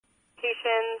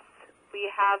locations. We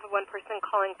have one person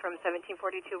calling from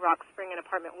 1742 Rock Spring in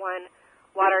apartment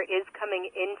 1. Water is coming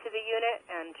into the unit,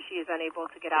 and she is unable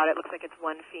to get out. It looks like it's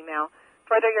one female.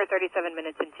 Further, you're 37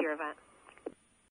 minutes into your event.